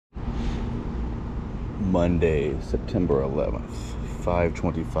Monday, September 11th,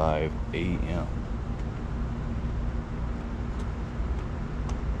 5:25 a.m.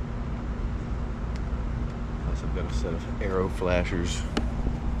 Plus I've got a set of arrow flashers.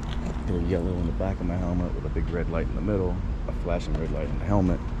 They're yellow in the back of my helmet with a big red light in the middle, a flashing red light in the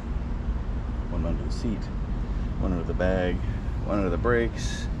helmet, one under the seat, one under the bag, one under the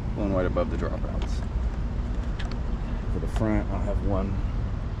brakes, one right above the dropouts. For the front, I'll have one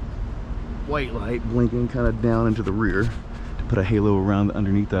white light blinking kind of down into the rear to put a halo around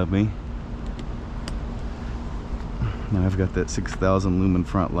underneath of me. Now I've got that 6,000 lumen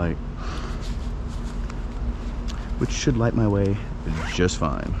front light, which should light my way just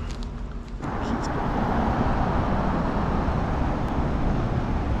fine.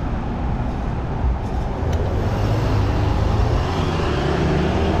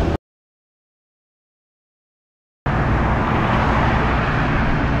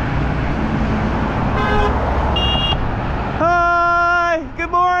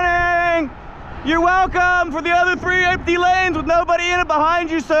 You're welcome for the other 3 empty lanes with nobody in it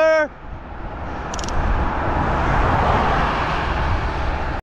behind you, sir.